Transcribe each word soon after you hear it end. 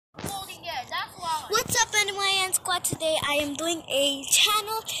Squad. Today I am doing a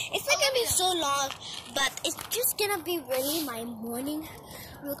channel. It's not gonna be so long, but it's just gonna be really my morning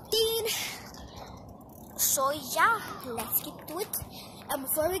routine. So yeah, let's get to it. And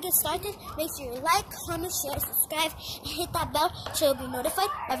before we get started, make sure you like, comment, share, subscribe, and hit that bell so you'll be notified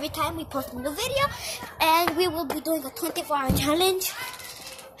every time we post a new video. And we will be doing a 24-hour challenge.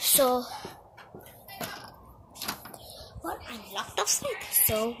 So well, I'm locked outside,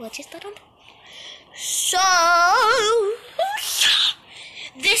 so we'll just start on. So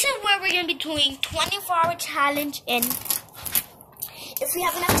this is where we're gonna be doing 24-hour challenge, and if we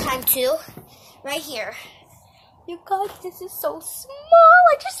have enough time to, right here. You guys, this is so small.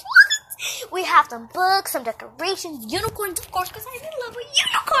 I just love it. We have some books, some decorations, unicorns, of course, because I love a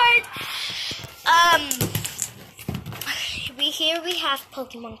unicorn. Here we have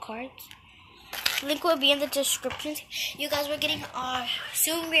Pokemon cards. Link will be in the description. You guys, we're getting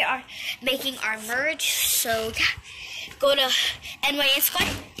soon we are making our merge. So go to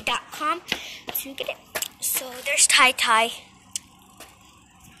nysquad.com to get it. So there's Tai.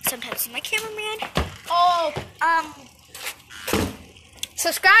 Sometimes he's my cameraman.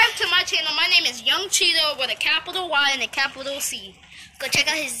 Subscribe to my channel. My name is Young Cheeto with a capital Y and a capital C. Go check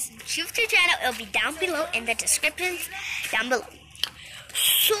out his YouTube channel. It'll be down below in the description down below.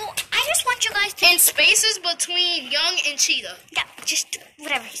 So I just want you guys to in spaces between Young and Cheetah. Yeah, just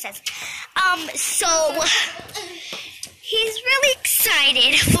whatever he says. So he's really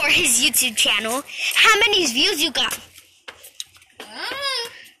excited for his YouTube channel. How many views you got?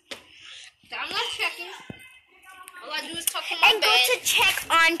 I'm not checking. All I do is talk on my and bed. Go to check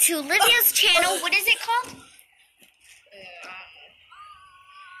onto Lydia's channel. What is it called?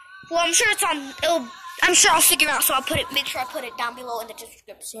 Well, I'm sure it's on. I'm sure I'll figure out. So I'll make sure I put it down below in the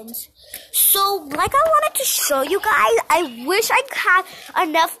descriptions. So, like I wanted to show you guys, I wish I had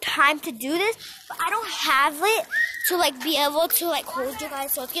enough time to do this, but I don't have it to be able to hold you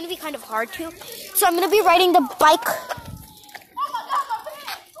guys. So it's gonna be kind of hard to. So I'm gonna be riding the bike.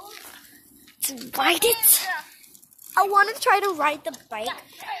 To ride it. I want to try to ride the bike,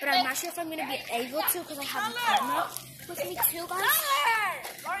 but I'm not sure if I'm going to be able to because I have a camera with me too, guys.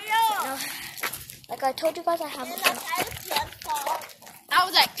 No, like I told you guys, I have a camera. I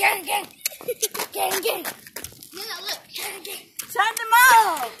was like, gang. Gang. Look, gang. Turn them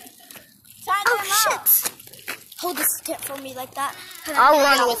off. Shit. Hold this tip for me like that. I'll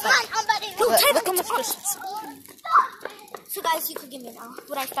run with it. Look how much distance. So guys, you could give me now.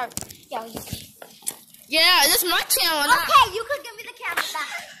 Would I start? Yeah, you can. Yeah, this is my channel. Okay, you could give me the camera back.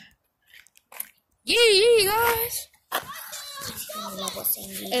 Yeah, guys.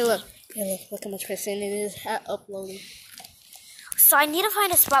 Hey, look how much percent it is at uploading. So I need to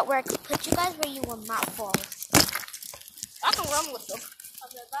find a spot where I can put you guys where you will not fall. I can run with them.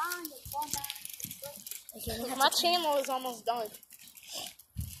 Okay, my channel is almost done.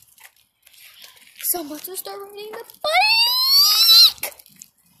 So I'm about to start riding the bike.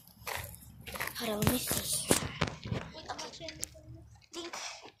 Hold on, let me see. I think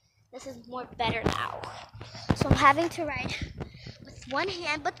this is more better now. So I'm having to ride with one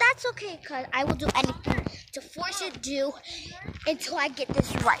hand, but that's okay because I will do anything to force it to do until I get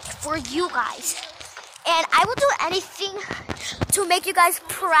this right for you guys. And I will do anything to make you guys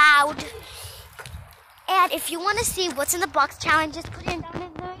proud. And if you want to see what's in the box challenge, just put it down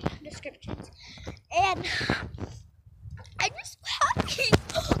in the descriptions. And I'm just happy.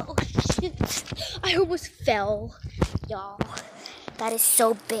 Oh shit. I almost fell. Y'all. That is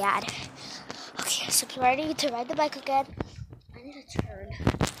so bad. Okay, so I'm ready to ride the bike again. I need to turn.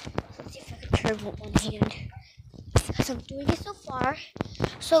 Let's see if I can turn with one hand. Because I'm doing it so far.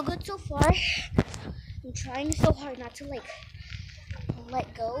 So good so far. I'm trying so hard not to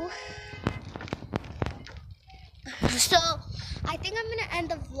let go. So, I think I'm going to end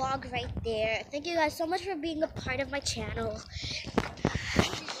the vlog right there. Thank you guys so much for being a part of my channel.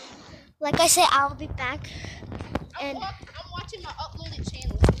 Like I said, I'll be back and I'm watching my uploaded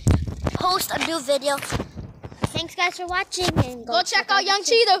channel. Post a new video. Thanks guys for watching, and go check out Young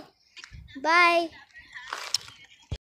Cheeto. Bye.